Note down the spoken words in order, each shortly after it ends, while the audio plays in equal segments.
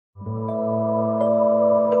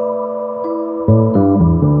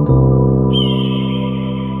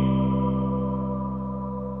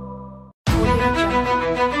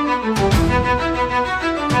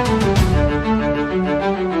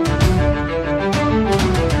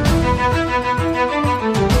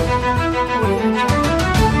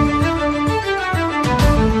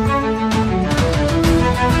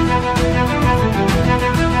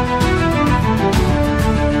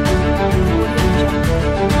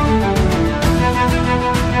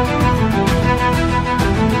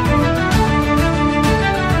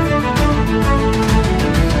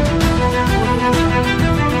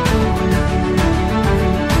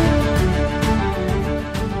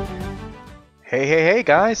Hey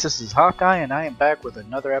guys, this is Hawkeye and I am back with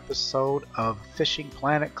another episode of Fishing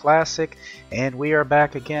Planet Classic, and we are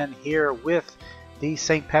back again here with the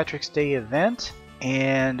St. Patrick's Day event,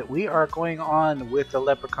 and we are going on with the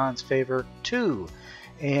Leprechaun's Favor 2,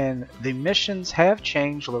 and the missions have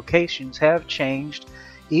changed, locations have changed,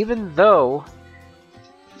 even though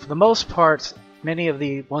for the most part many of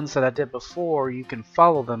the ones that I did before you can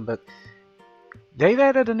follow them, but they've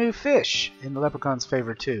added a new fish in the Leprechaun's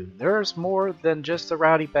Favor 2. There's more than just the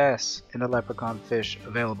Rowdy bass in the Leprechaun fish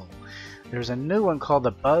available. There's a new one called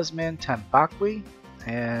the Buzzman Tambaqui,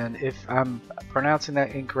 and if I'm pronouncing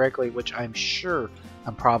that incorrectly, which I'm sure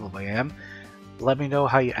I probably am, let me know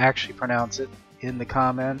how you actually pronounce it in the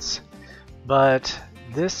comments. But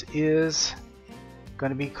this is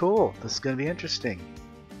going to be cool. This is going to be interesting.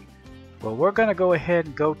 Well, we're going to go ahead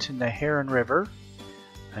and go to Neheran River.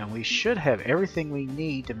 And we should have everything we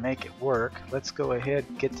need to make it work. Let's go ahead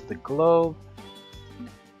and get to the globe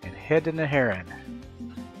and head to Neheran.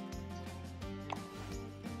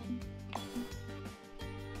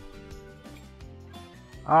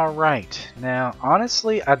 Alright, now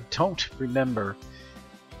honestly I don't remember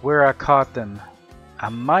where I caught them. I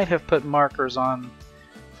might have put markers on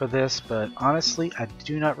for this, but honestly I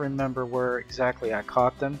do not remember where exactly I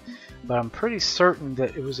caught them. But I'm pretty certain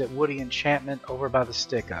that it was at Woody Enchantment over by the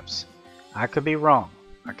stick-ups. I could be wrong.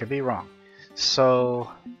 I could be wrong. So,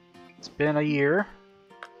 it's been a year.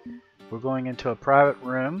 We're going into a private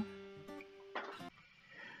room.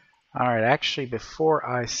 Alright, actually before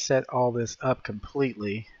I set all this up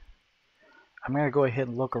completely, I'm going to go ahead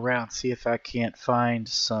and look around, see if I can't find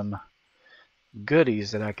some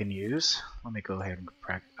goodies that I can use. Let me go ahead and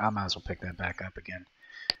practice. I might as well pick that back up again.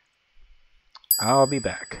 I'll be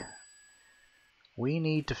back. We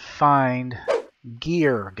need to find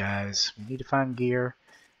gear, guys. We need to find gear.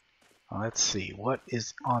 Well, let's see. What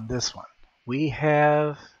is on this one? We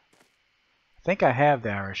have... I think I have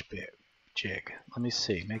the Irish jig. Let me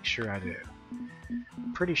see. Make sure I do.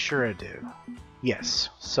 I'm pretty sure I do. Yes.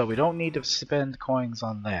 So we don't need to spend coins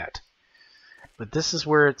on that. But this is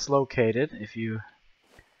where it's located. If you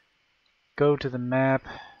go to the map,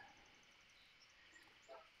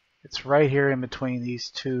 it's right here in between these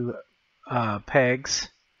two pegs.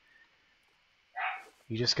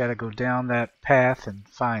 You just got to go down that path and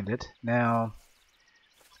find it. Now,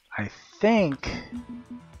 I think,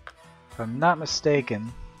 if I'm not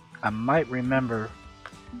mistaken, I might remember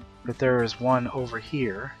that there is one over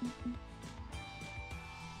here.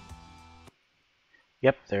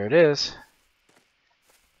 Yep, there it is.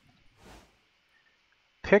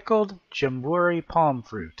 Pickled Jamuri palm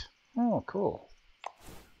fruit. Oh, cool.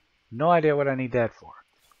 No idea what I need that for.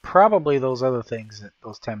 Probably those other things,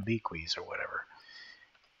 those Tambaquis or whatever.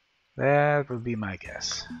 That would be my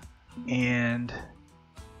guess. And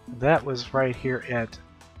that was right here at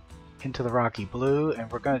Into the Rocky Blue.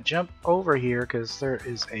 And we're going to jump over here because there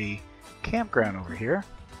is a campground over here.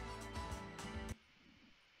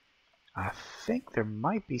 I think there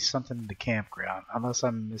might be something in the campground, unless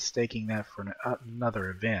I'm mistaking that for another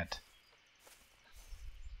event.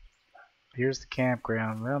 Here's the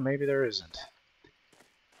campground. Well, maybe there isn't.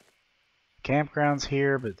 Campground's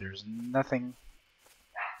here, but there's nothing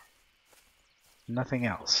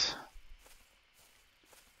else.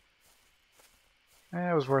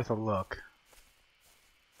 It was worth a look.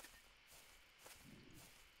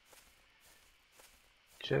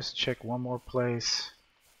 Just check one more place.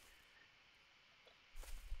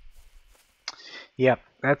 Yep,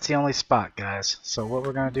 that's the only spot, guys. So what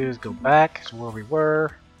we're going to do is go back to where we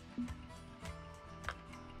were.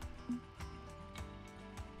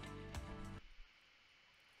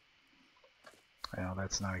 Well,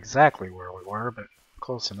 that's not exactly where we were, but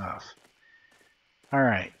close enough.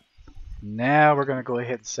 Alright, now we're going to go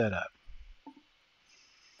ahead and set up.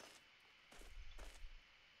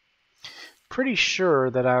 Pretty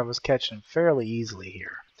sure that I was catching fairly easily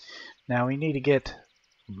here. Now we need to get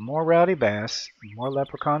more Rowdy bass, more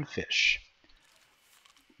leprechaun fish.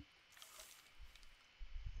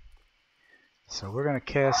 So we're going to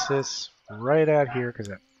cast this right out here because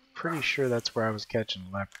I'm pretty sure that's where I was catching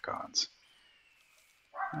leprechauns.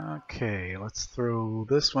 Okay, let's throw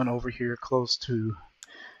this one over here close to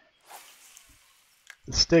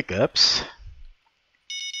the stick-ups.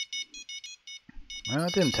 Well,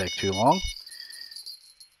 it didn't take too long.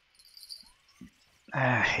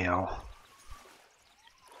 Ah, hell.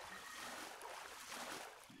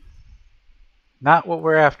 Not what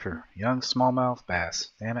we're after. Young smallmouth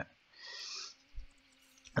bass. Damn it.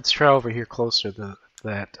 Let's try over here closer to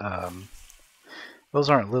that. Those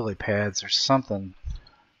aren't lily pads. There's something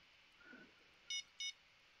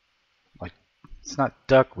like It's not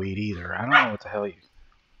duckweed either. I don't know what the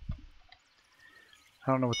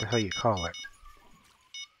hell you call it.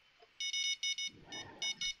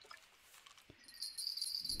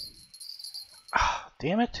 Ah,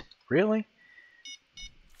 damn it. Really?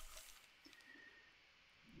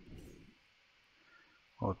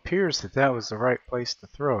 Well, it appears that that was the right place to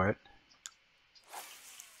throw it.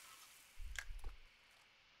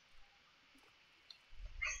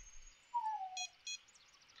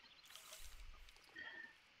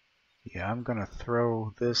 Yeah, I'm gonna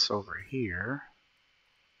throw this over here.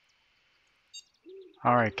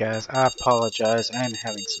 Alright guys, I apologize. I am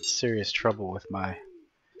having some serious trouble with my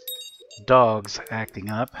dogs acting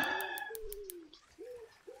up.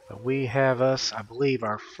 But we have us, I believe,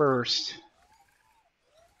 our first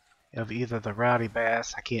of either the rowdy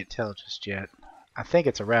bass. I can't tell just yet. I think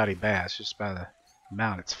it's a rowdy bass just by the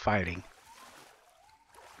amount it's fighting.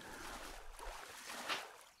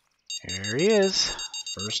 Here he is.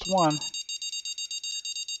 First one.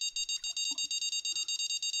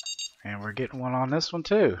 And we're getting one on this one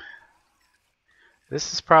too.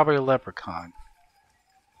 This is probably a leprechaun.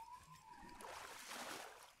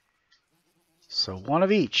 So one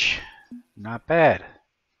of each. Not bad.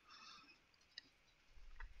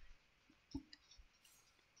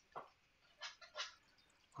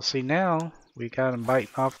 Well, see, now we got them biting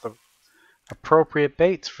off the appropriate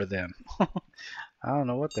baits for them. I don't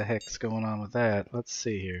know what the heck's going on with that. Let's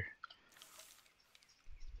see here.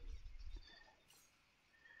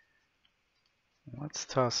 Let's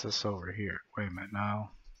toss this over here. Wait a minute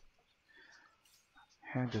now.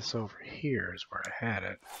 Had this over here is where I had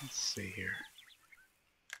it. Let's see here.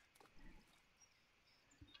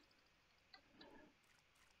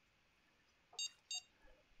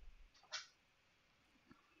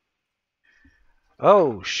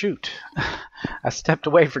 Oh, shoot. I stepped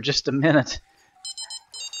away for just a minute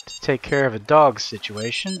to take care of a dog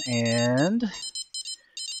situation, and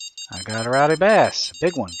I got a rowdy bass. A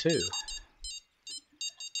big one, too.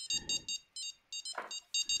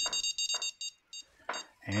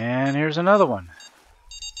 And here's another one.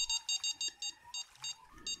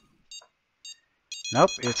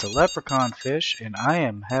 Nope, it's a leprechaun fish, and I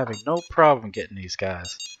am having no problem getting these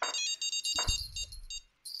guys.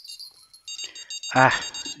 Ah,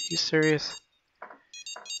 are you serious?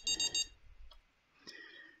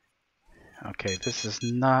 Okay, this is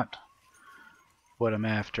not what I'm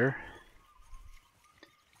after.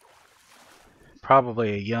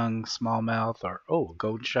 Probably a young smallmouth or, oh,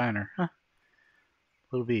 golden shiner. Huh.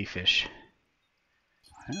 Little bee fish.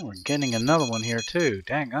 Well, we're getting another one here too.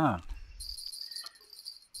 Dang on.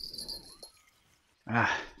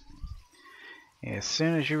 Ah. Yeah, as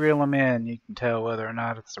soon as you reel them in, you can tell whether or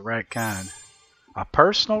not it's the right kind. A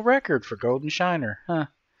personal record for golden shiner. Huh.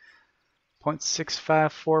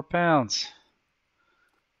 0.654 pounds.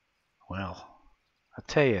 Well, I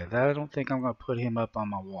tell you, that I don't think I'm going to put him up on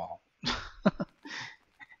my wall. A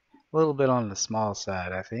little bit on the small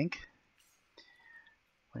side, I think.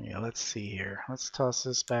 Yeah, let's see here. Let's toss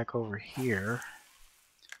this back over here.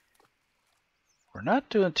 We're not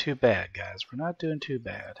doing too bad, guys. We're not doing too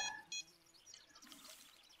bad.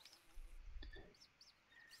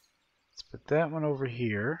 Let's put that one over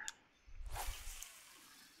here.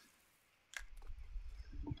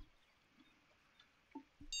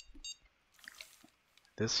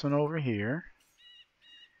 This one over here.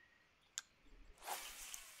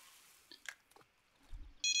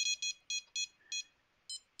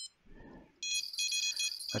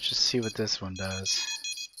 Let's just see what this one does.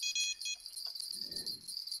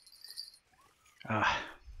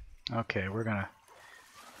 Okay, I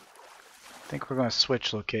think we're gonna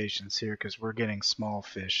switch locations here because we're getting small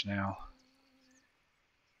fish now.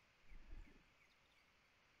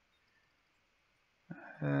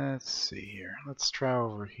 Let's see here. Let's try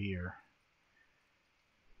over here.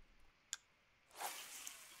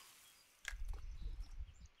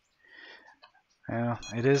 Well,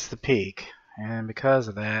 it is the peak, and because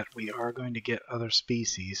of that, we are going to get other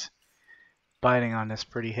species biting on this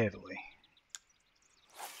pretty heavily.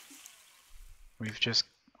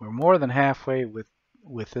 We're more than halfway with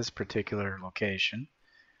this particular location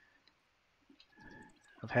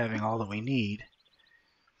of having all that we need.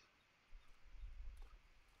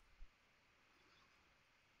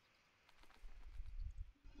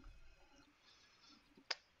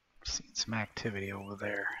 Seen some activity over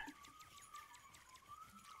there.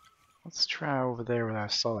 Let's try over there where I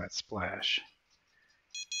saw that splash.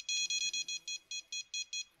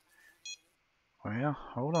 Well,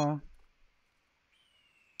 hold on.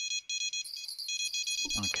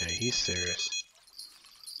 Okay, he's serious.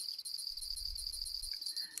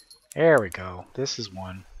 There we go. This is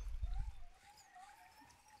one.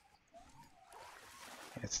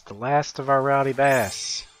 It's the last of our Rowdy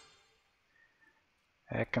Bass.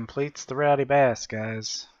 That completes the Rowdy Bass,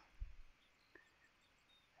 guys.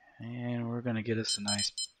 And we're going to get us a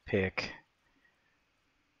nice pick.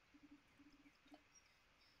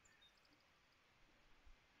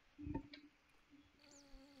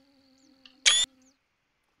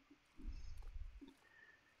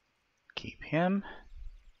 Keep him.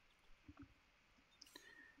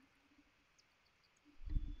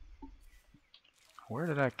 Where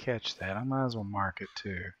did I catch that? I might as well mark it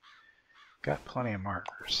too. Got plenty of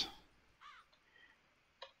markers.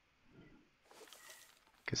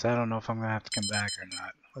 Because I don't know if I'm going to have to come back or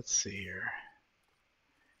not. Let's see here.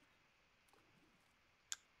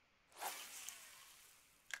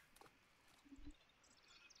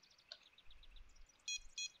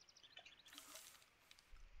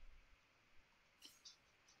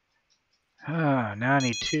 Now I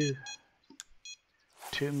need two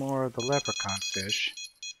more of the leprechaun fish.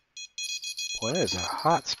 Boy, that is a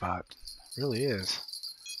hot spot. It really is.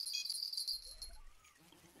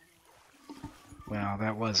 Well,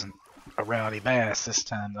 that wasn't a Rowdy Bass this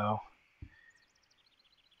time, though.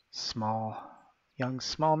 Young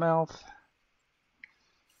smallmouth.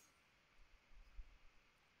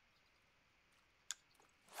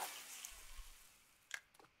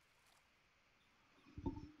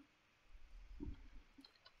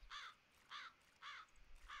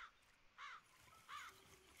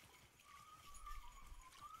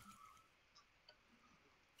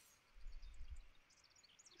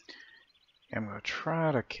 I'm going to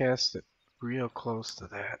try to cast it real close to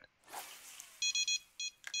that.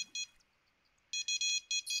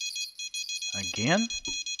 Again?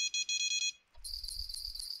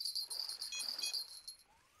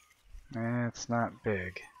 It's not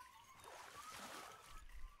big.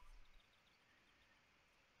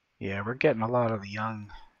 Yeah, we're getting a lot of the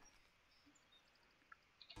young.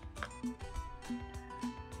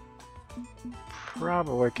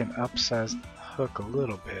 Probably can upsize the hook a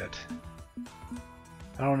little bit.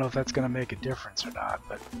 I don't know if that's going to make a difference or not,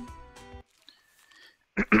 but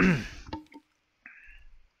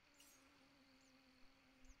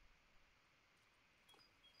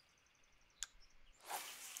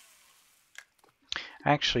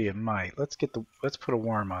actually it might. Let's put a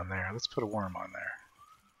worm on there. Let's put a worm on there.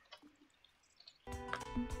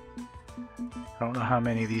 I don't know how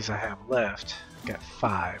many of these I have left. I've got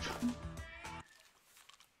 5.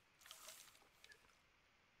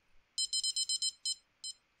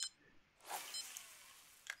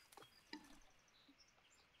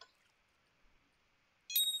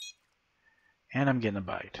 And I'm getting a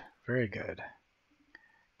bite. Very good.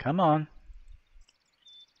 Come on.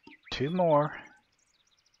 2 more.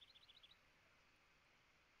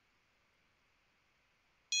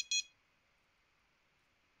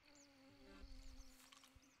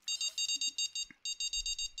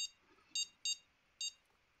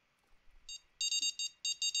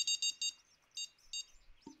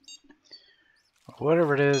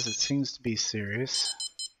 Whatever it is, it seems to be serious.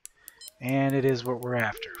 And it is what we're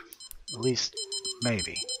after. At least,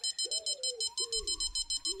 maybe.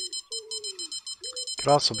 Could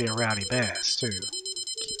also be a Rowdy Bass, too.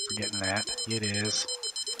 Keep forgetting that. It is.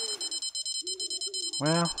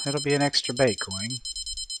 Well, it'll be an extra bait coin.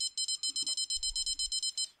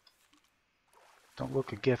 Don't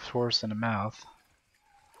look a gift horse in the mouth.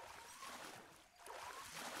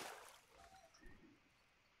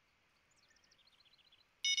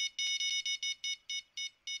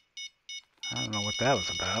 I don't know what that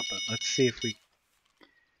was about, but let's see if we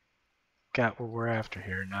got what we're after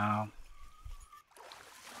here now.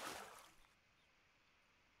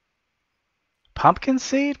 Pumpkin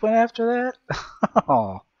seed went after that?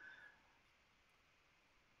 Oh.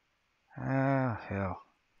 Ah, hell.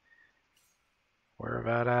 We're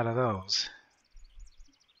about out of those.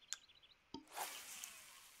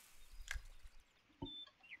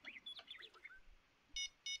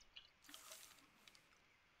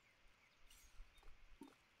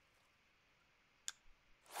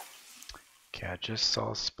 Okay, I just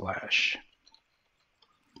saw a splash.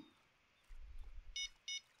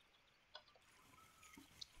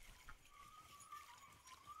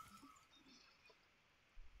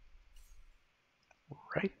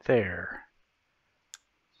 Right there.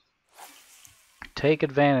 Take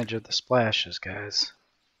advantage of the splashes, guys.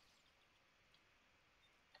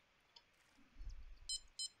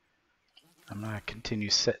 I'm going to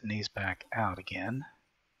continue setting these back out again.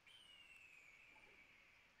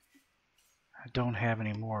 I don't have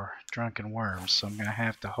any more drunken worms, so I'm going to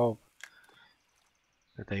have to hope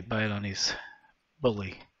that they bite on these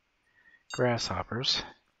bully grasshoppers.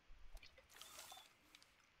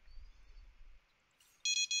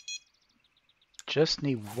 just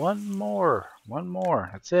need one more. One more.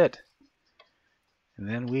 That's it. And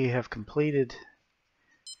then we have completed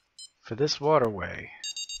for this waterway.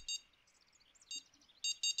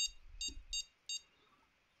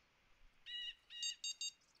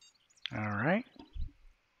 Alright.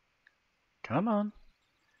 Come on.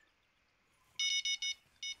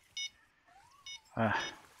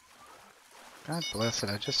 God bless it.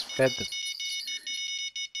 I just fed the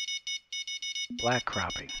black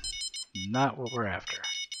crappie. Not what we're after.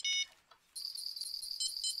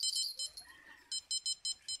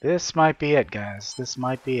 This might be it, guys. This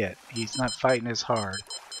might be it. He's not fighting as hard.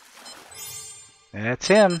 That's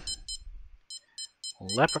him.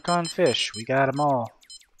 Leprechaun fish. We got them all.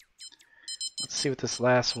 Let's see what this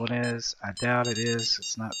last one is. I doubt it is.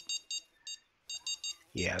 It's not.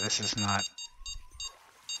 Yeah, this is not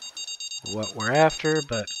what we're after,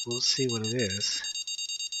 but we'll see what it is.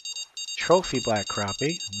 Trophy black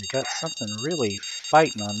crappie. We got something really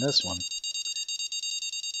fighting on this one.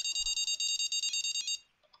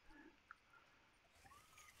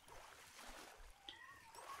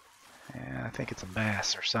 Yeah, I think it's a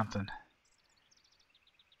bass or something.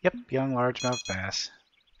 Yep, young largemouth bass.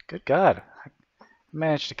 Good God, I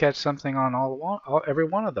managed to catch something on every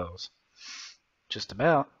one of those. Just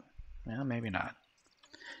about. Well, maybe not.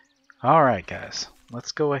 Alright guys,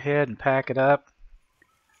 let's go ahead and pack it up.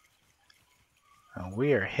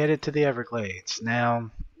 We are headed to the Everglades.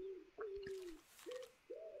 Now,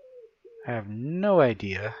 I have no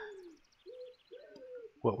idea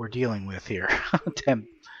what we're dealing with here.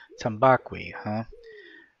 Tambaqui, huh?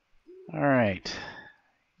 Alright.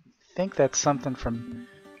 I think that's something from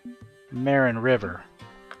Marin River.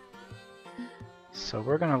 So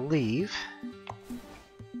we're going to leave.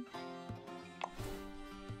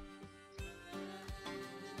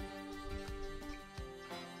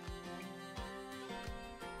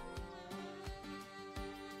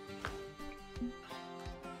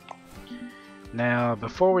 Now,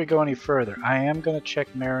 before we go any further, I am going to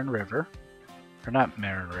check Marin River. Or not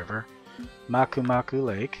Marin River. Maku Maku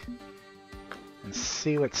Lake. And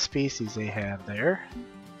see what species they have there.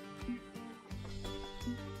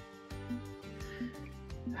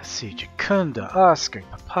 Let's see, Jacunda, Oscar,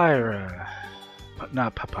 Papyra.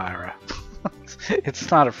 Not Papyra. It's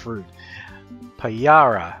not a fruit.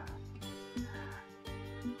 Payara.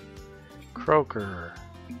 Croaker.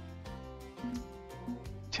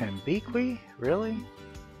 Tambaqui? Really?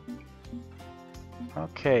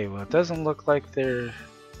 Okay, well it doesn't look like they're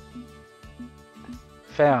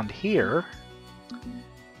found here.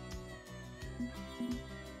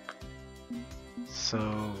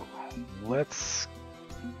 So let's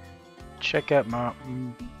check out my... I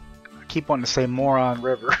keep wanting to say Moron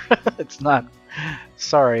River. It's not...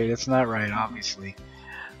 Sorry, it's not right, obviously.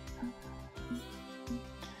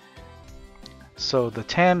 So the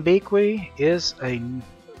Tambaqui is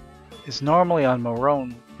normally on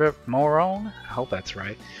Morone, I hope that's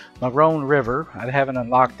right, Morone River. I haven't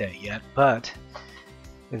unlocked that yet, but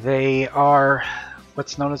they are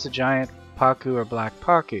what's known as a giant pacu or black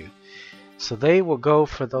pacu. So they will go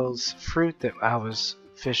for those fruit that I was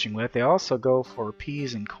fishing with. They also go for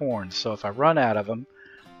peas and corn. So if I run out of them,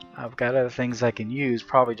 I've got other things I can use.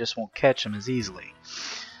 Probably just won't catch them as easily.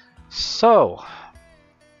 So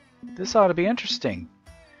this ought to be interesting.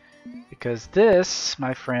 Because this,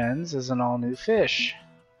 my friends, is an all-new fish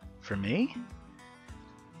for me.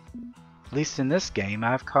 At least in this game.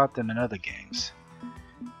 I've caught them in other games.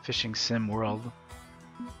 Fishing Sim World,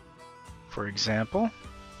 for example.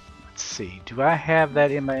 Let's see. Do I have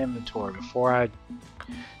that in my inventory before I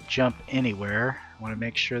jump anywhere? I want to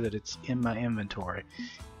make sure that it's in my inventory.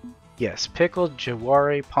 Yes, pickled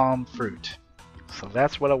jawari palm fruit. So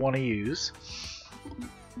that's what I want to use.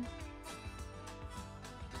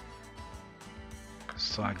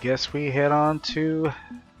 So I guess we head on to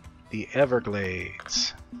the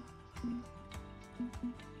Everglades.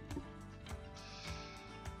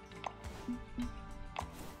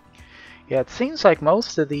 Yeah, it seems like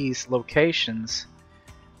most of these locations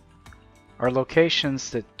are locations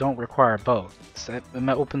that don't require boats. So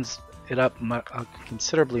that opens it up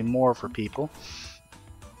considerably more for people.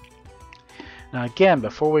 Now again,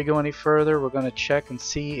 before we go any further, we're going to check and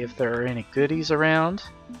see if there are any goodies around.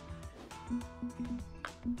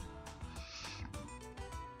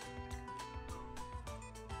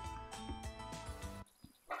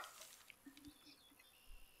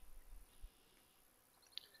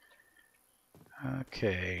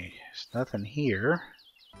 Okay, there's nothing here.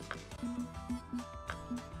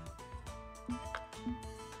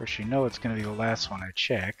 Of course, you know it's going to be the last one I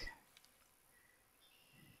check.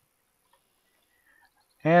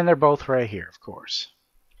 And they're both right here, of course.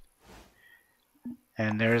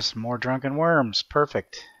 And there's more drunken worms.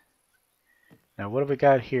 Perfect. Now what have we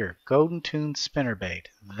got here? Golden tune spinnerbait.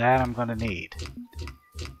 That I'm going to need.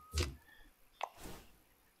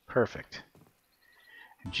 Perfect.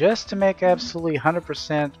 And just to make absolutely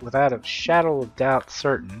 100% without a shadow of doubt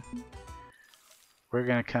certain, we're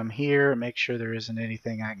going to come here and make sure there isn't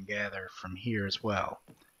anything I can gather from here as well.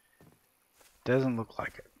 Doesn't look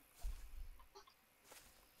like it.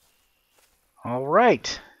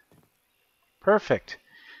 Alright. Perfect.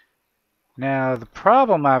 Now the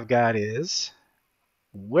problem I've got is,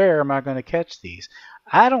 where am I going to catch these?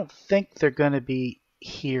 I don't think they're going to be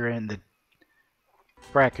here in the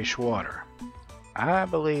brackish water. I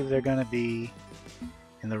believe they're going to be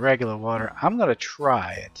in the regular water. I'm going to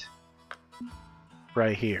try it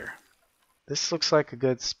right here. This looks like a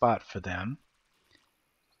good spot for them.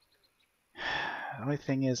 The only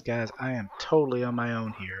thing is, guys, I am totally on my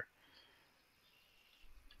own here.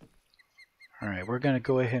 Alright, we're going to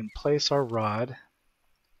go ahead and place our rod.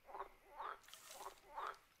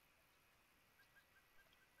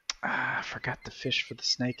 I forgot to fish for the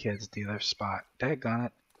snakeheads at the other spot. Daggone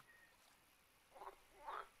it.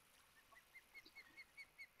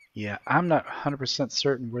 Yeah, I'm not 100%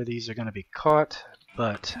 certain where these are going to be caught,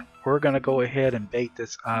 but we're going to go ahead and bait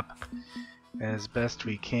this up as best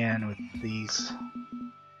we can with these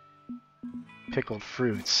pickled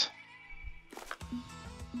fruits.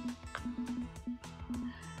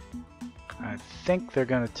 I think they're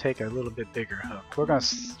going to take a little bit bigger hook.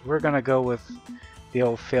 We're going to go with the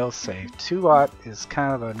old failsafe. 2/0 is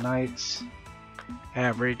kind of a nice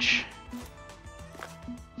average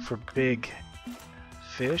for big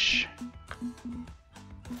fish.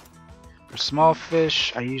 For small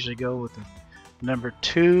fish, I usually go with the number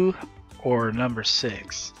 2 or number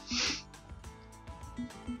 6.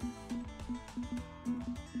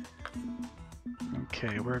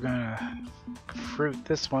 Okay, we're gonna fruit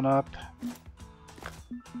this one up,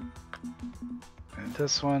 and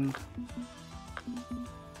this one,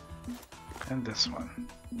 and this one.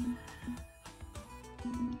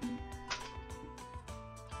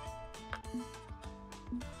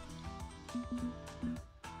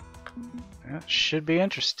 That should be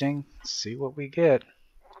interesting. Let's see what we get.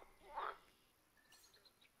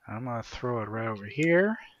 I'm gonna throw it right over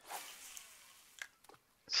here.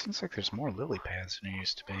 Seems like there's more lily pads than there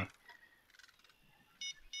used to be.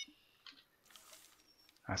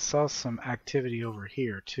 I saw some activity over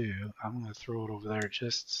here too. I'm gonna throw it over there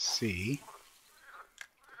just to see.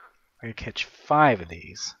 I can catch 5 of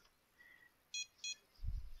these.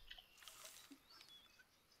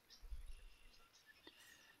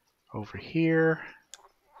 Over here.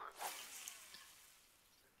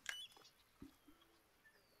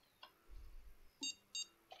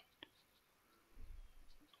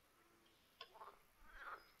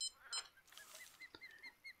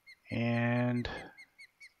 And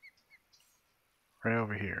right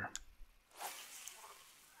over here.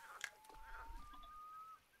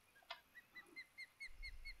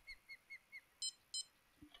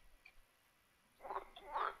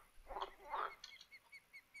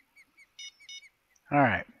 All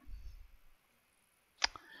right.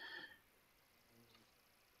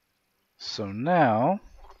 So now,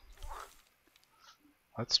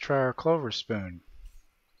 let's try our clover spoon.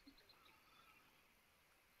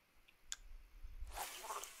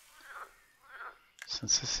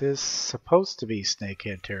 Since this is supposed to be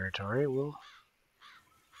snakehead territory, we'll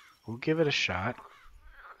give it a shot.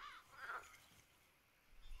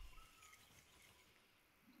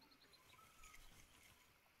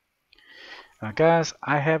 Now guys,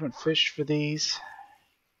 I haven't fished for these,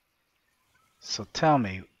 so tell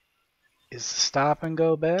me, is the stop and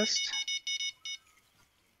go best?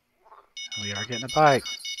 We are getting a bite.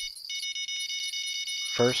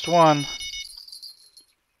 First one.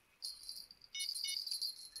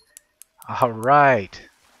 Alright.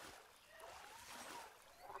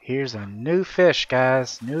 Here's a new fish,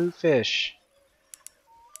 guys. New fish.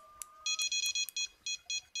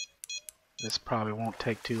 This probably won't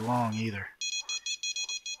take too long either.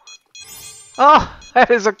 Oh,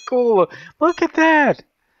 that is a cool. Look at that.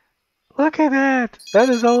 Look at that. That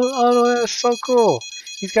is that's so cool.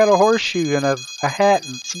 He's got a horseshoe and a hat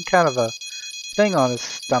and some kind of a thing on his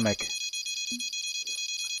stomach.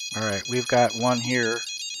 Alright, we've got one here.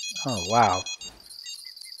 Oh, wow.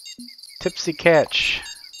 Tipsy catch.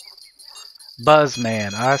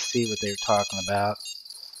 Buzzman. I see what they're talking about.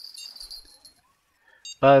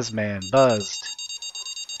 Buzzman. Buzzed.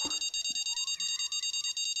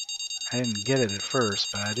 I didn't get it at first,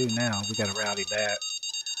 but I do now. We got a rowdy bat.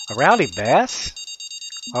 A rowdy bass?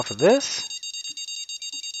 Off of this?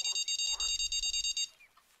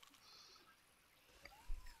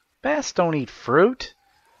 Bass don't eat fruit.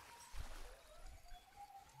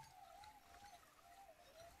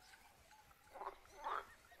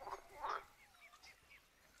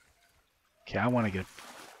 Okay, I want to get...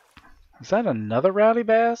 Is that another rowdy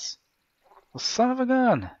bass? Well, son of a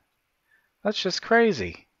gun. That's just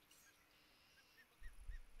crazy.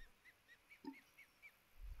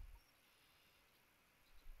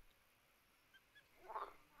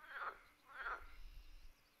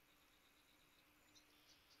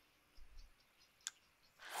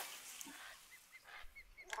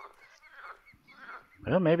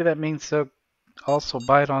 Well, maybe that means they'll also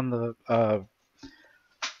bite on the...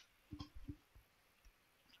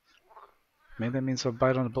 maybe that means they'll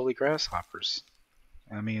bite on the bully grasshoppers.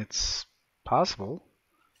 I mean, it's possible.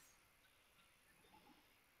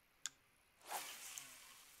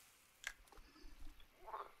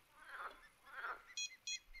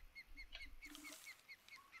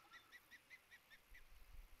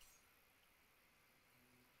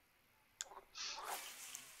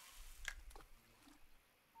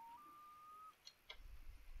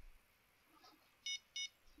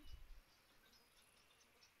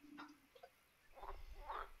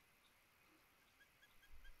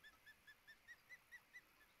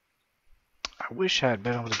 I wish I had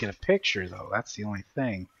been able to get a picture, though. That's the only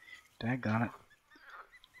thing. Daggone it.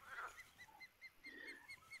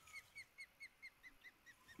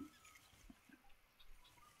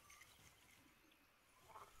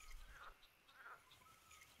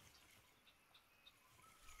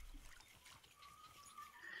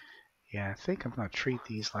 Yeah, I think I'm going to treat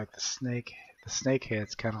these like the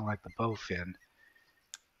snakeheads, kind of like the bowfin.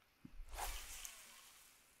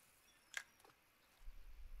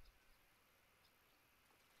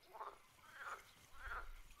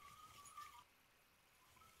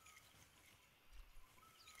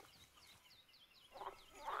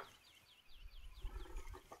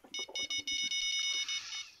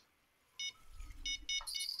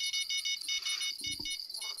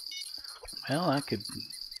 Well, I could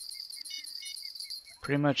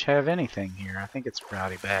pretty much have anything here. I think it's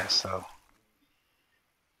rowdy bass, so...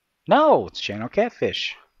 No, it's channel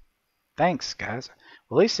catfish. Thanks, guys.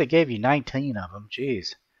 Well, at least they gave you 19 of them.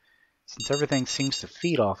 Jeez. Since everything seems to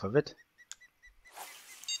feed off of it.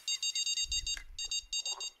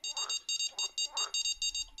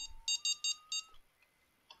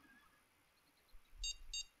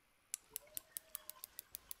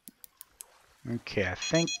 Okay, I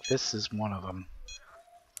think this is one of them.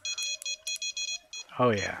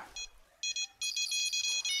 Oh, yeah.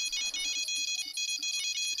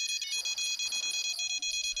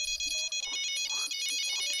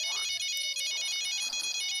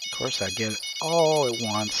 Of course, I get it all at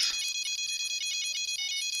once.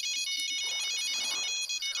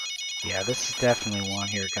 Yeah, this is definitely one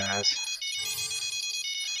here, guys.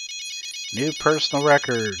 New personal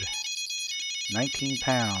record. 19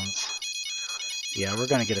 pounds. Yeah, we're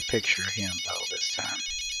going to get a picture of him, though, this time.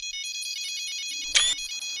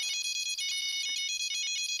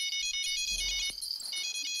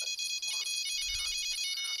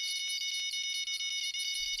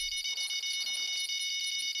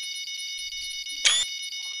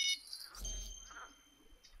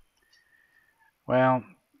 Well,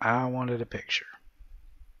 I wanted a picture.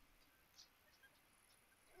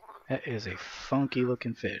 That is a funky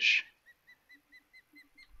looking fish.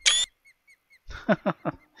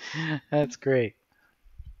 That's great.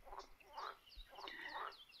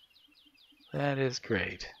 That is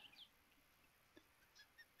great.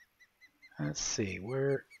 Let's see,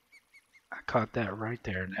 where... I caught that right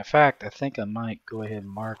there. In fact, I think I might go ahead and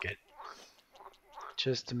mark it.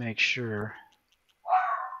 Just to make sure.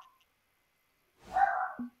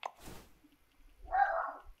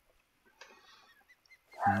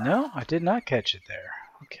 No, I did not catch it there.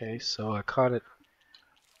 Okay, so I caught it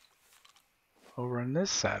over on this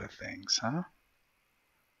side of things, huh?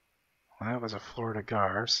 Well, that was a Florida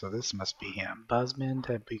gar, so this must be him. Buzzman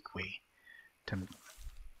Tambaqui.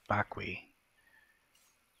 Tambaqui.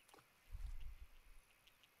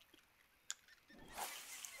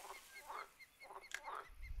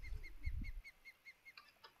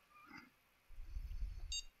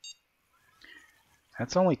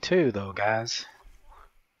 That's only two, though, guys.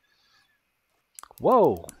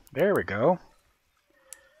 Whoa, there we go.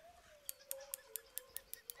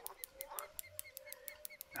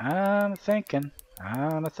 I'm thinking.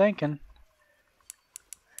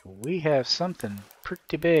 We have something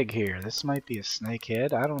pretty big here. This might be a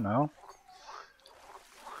snakehead. I don't know.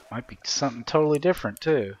 Might be something totally different,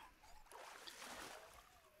 too.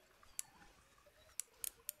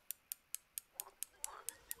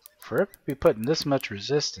 For it to be putting this much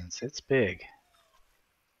resistance, it's big.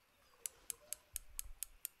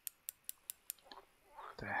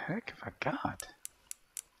 The heck have I got?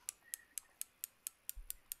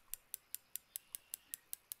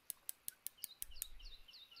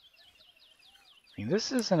 I mean,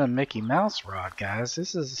 this isn't a Mickey Mouse rod, guys.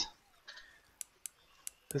 This isn't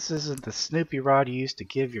the Snoopy rod you used to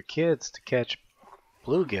give your kids to catch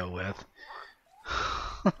bluegill with.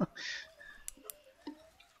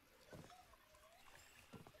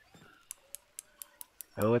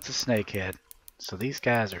 Oh, it's a snakehead. So these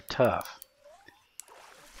guys are tough.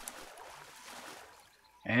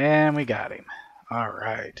 And we got him.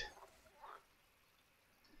 Alright.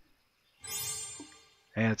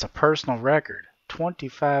 And it's a personal record.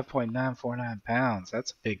 25.949 pounds.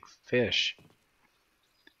 That's a big fish.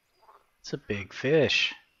 It's a big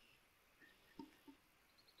fish.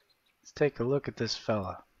 Let's take a look at this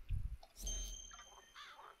fella.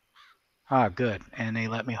 Ah, good. And they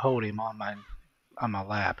let me hold him on my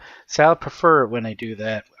lap. So I prefer it when they do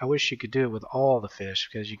that. I wish you could do it with all the fish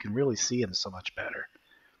because you can really see them so much better.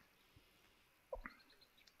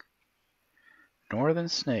 Northern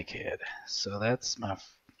snakehead. So that's my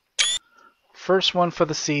first one for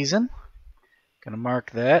the season. Gonna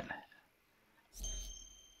mark that.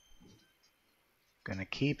 Gonna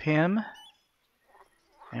keep him.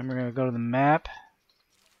 And we're gonna go to the map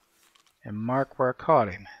and mark where I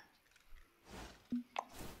caught him.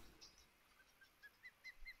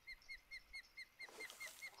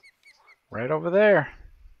 Right over there.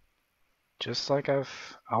 Just like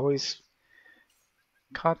I've always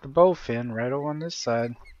caught the bowfin, right over on this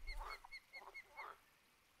side.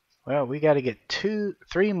 Well, we got to get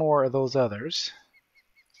 3 more of those others.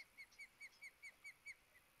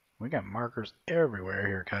 We got markers everywhere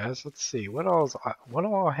here, guys. Let's see. What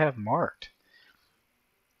do I have marked?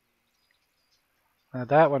 Now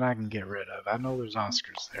that one I can get rid of. I know there's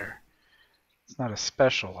Oscars there. It's not a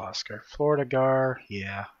special Oscar. Florida Gar,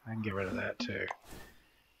 yeah, I can get rid of that too.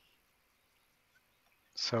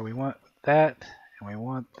 So we want that, and we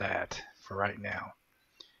want that for right now.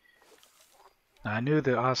 Now, I knew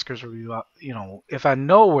the Oscars would be, you know, if I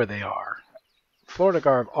know where they are. Florida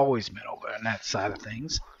Gar have always been over on that side of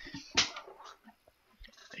things.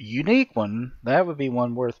 A unique one, that would be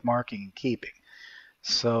one worth marking and keeping.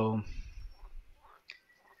 So,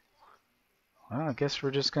 well, I guess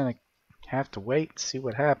we're just going to have to wait and see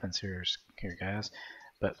what happens here, guys.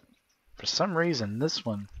 But for some reason, this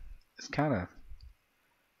one is kind of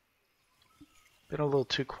been a little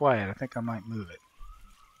too quiet. I think I might move it.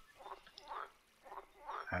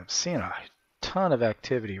 I've seen a ton of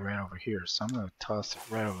activity right over here, so I'm going to toss it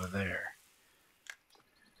right over there.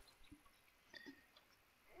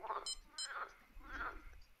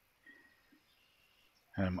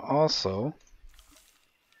 And I'm also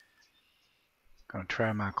going to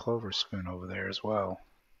try my clover spoon over there as well.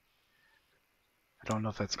 I don't know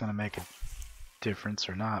if that's going to make a difference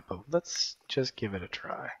or not, but let's just give it a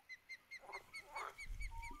try.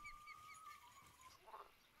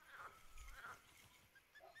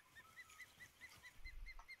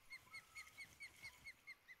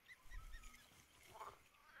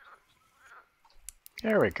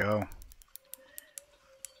 There we go.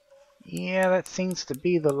 Yeah, that seems to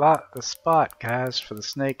be the spot, guys, for the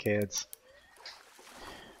snakeheads.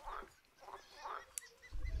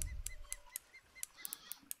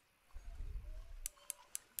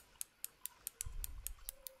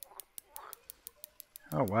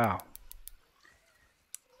 Oh wow.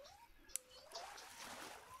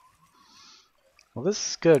 Well, this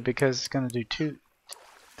is good because it's going to do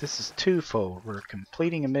this is twofold. We're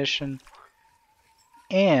completing a mission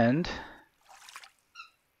and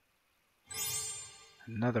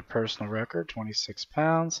another personal record, 26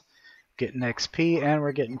 pounds, getting XP, and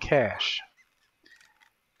we're getting cash.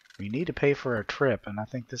 We need to pay for our trip, and I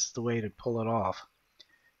think this is the way to pull it off.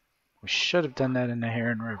 We should have done that in the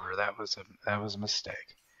Heron River. That was a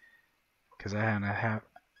mistake, because I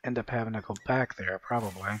end up having to go back there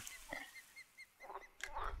probably.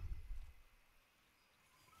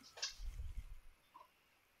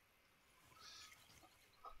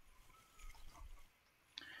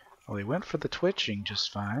 Well, he went for the twitching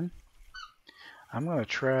just fine. I'm going to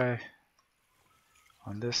try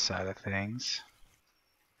on this side of things.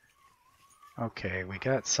 Okay, we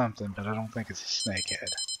got something, but I don't think it's a snakehead.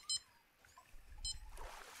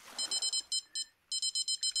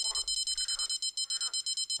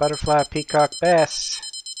 Butterfly, peacock, bass.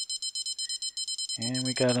 And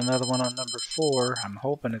we got another one on number 4. I'm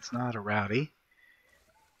hoping it's not a Rowdy.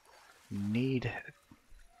 We need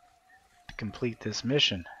to complete this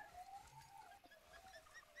mission.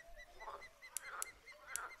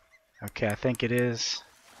 Okay, I think it is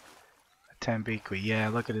a Tambaqui. Yeah,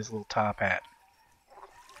 look at his little top hat.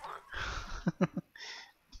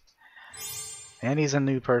 And he's a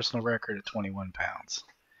new personal record at 21 pounds.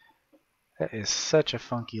 That is such a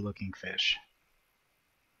funky looking fish.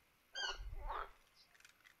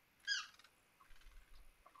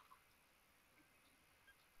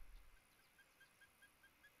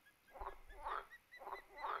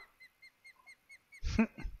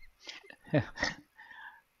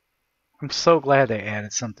 I'm so glad they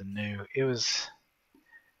added something new. It was...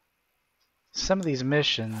 Some of these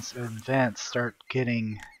missions and events start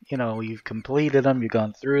getting, you know, you've completed them, you've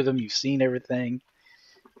gone through them, you've seen everything.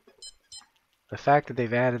 The fact that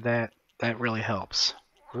they've added that, that really helps.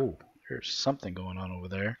 Ooh, there's something going on over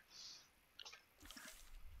there.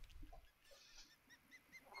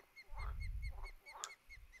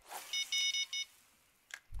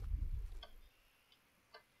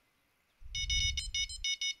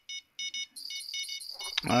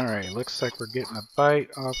 Alright, looks like we're getting a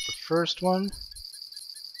bite off the first one.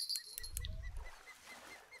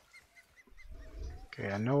 Okay,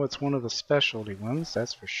 I know it's one of the specialty ones,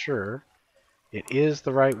 that's for sure. It is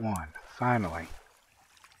the right one, finally.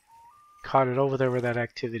 Caught it over there where that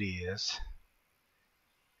activity is.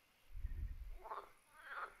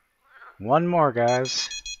 One more, guys.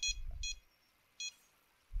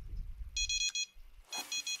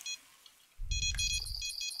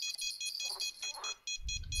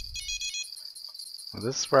 Well,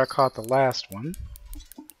 this is where I caught the last one.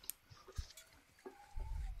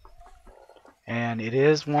 And it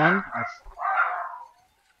is one.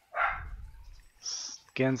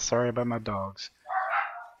 Again, sorry about my dogs.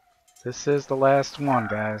 This is the last one,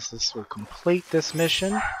 guys. This will complete this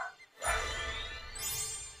mission.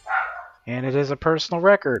 And it is a personal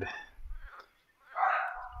record.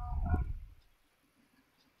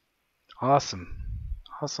 Awesome.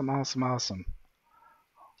 Awesome, awesome, awesome.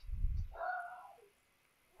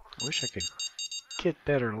 I wish I could get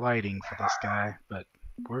better lighting for this guy, but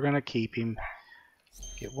we're going to keep him.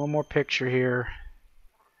 Get one more picture here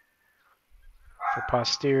for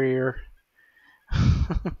posterior.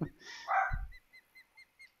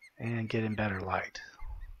 And get him better light.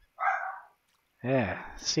 Yeah,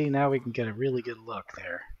 see, now we can get a really good look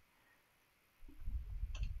there.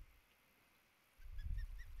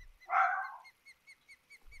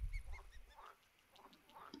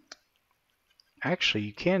 Actually,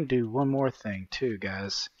 you can do one more thing too,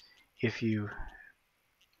 guys. If you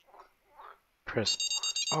press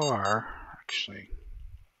R, actually.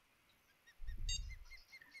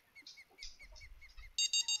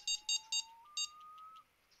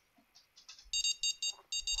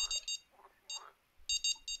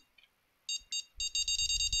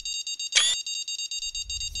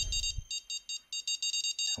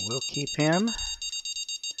 We'll keep him.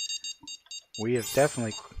 We have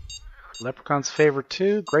definitely... Leprechaun's favorite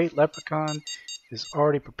too. Great Leprechaun is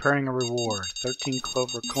already preparing a reward. 13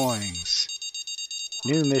 clover coins.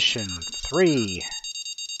 New mission 3.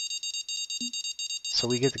 So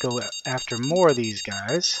we get to go after more of these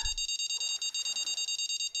guys.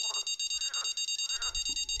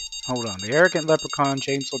 Hold on. The arrogant Leprechaun,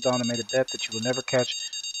 James Ladonna, made a bet that you will never catch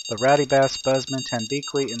the Rowdy Bass, Buzzman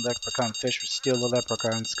Tambaqui, and Leprechaun fish or steal the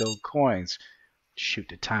Leprechaun's gold coins.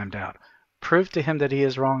 Shoot, it timed out. Prove to him that he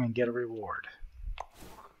is wrong and get a reward.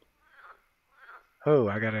 Oh,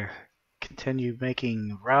 I gotta continue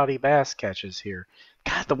making Rowdy Bass catches here.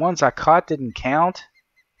 God, the ones I caught didn't count?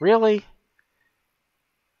 Really?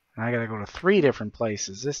 And I gotta go to 3 different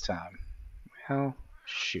places this time. Well,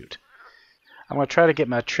 shoot. I'm gonna try to get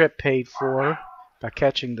my trip paid for by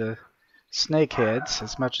catching the Snakeheads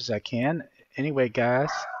as much as I can. Anyway, guys,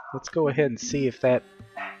 let's go ahead and see if that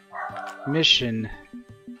mission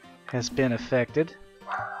has been affected.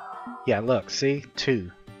 Yeah, look, see? 2.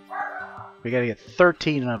 We gotta get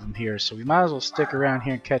 13 of them here, so we might as well stick around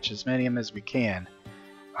here and catch as many of them as we can.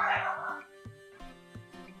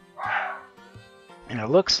 And it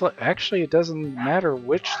looks like, actually, it doesn't matter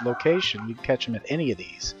which location, you can catch them at any of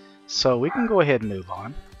these. So we can go ahead and move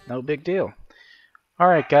on. No big deal.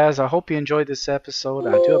 Alright guys, I hope you enjoyed this episode.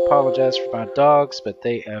 I do apologize for my dogs, but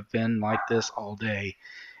they have been like this all day.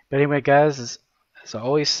 But anyway guys, as I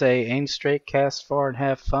always say, aim straight, cast far, and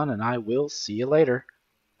have fun, and I will see you later.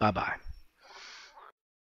 Bye-bye.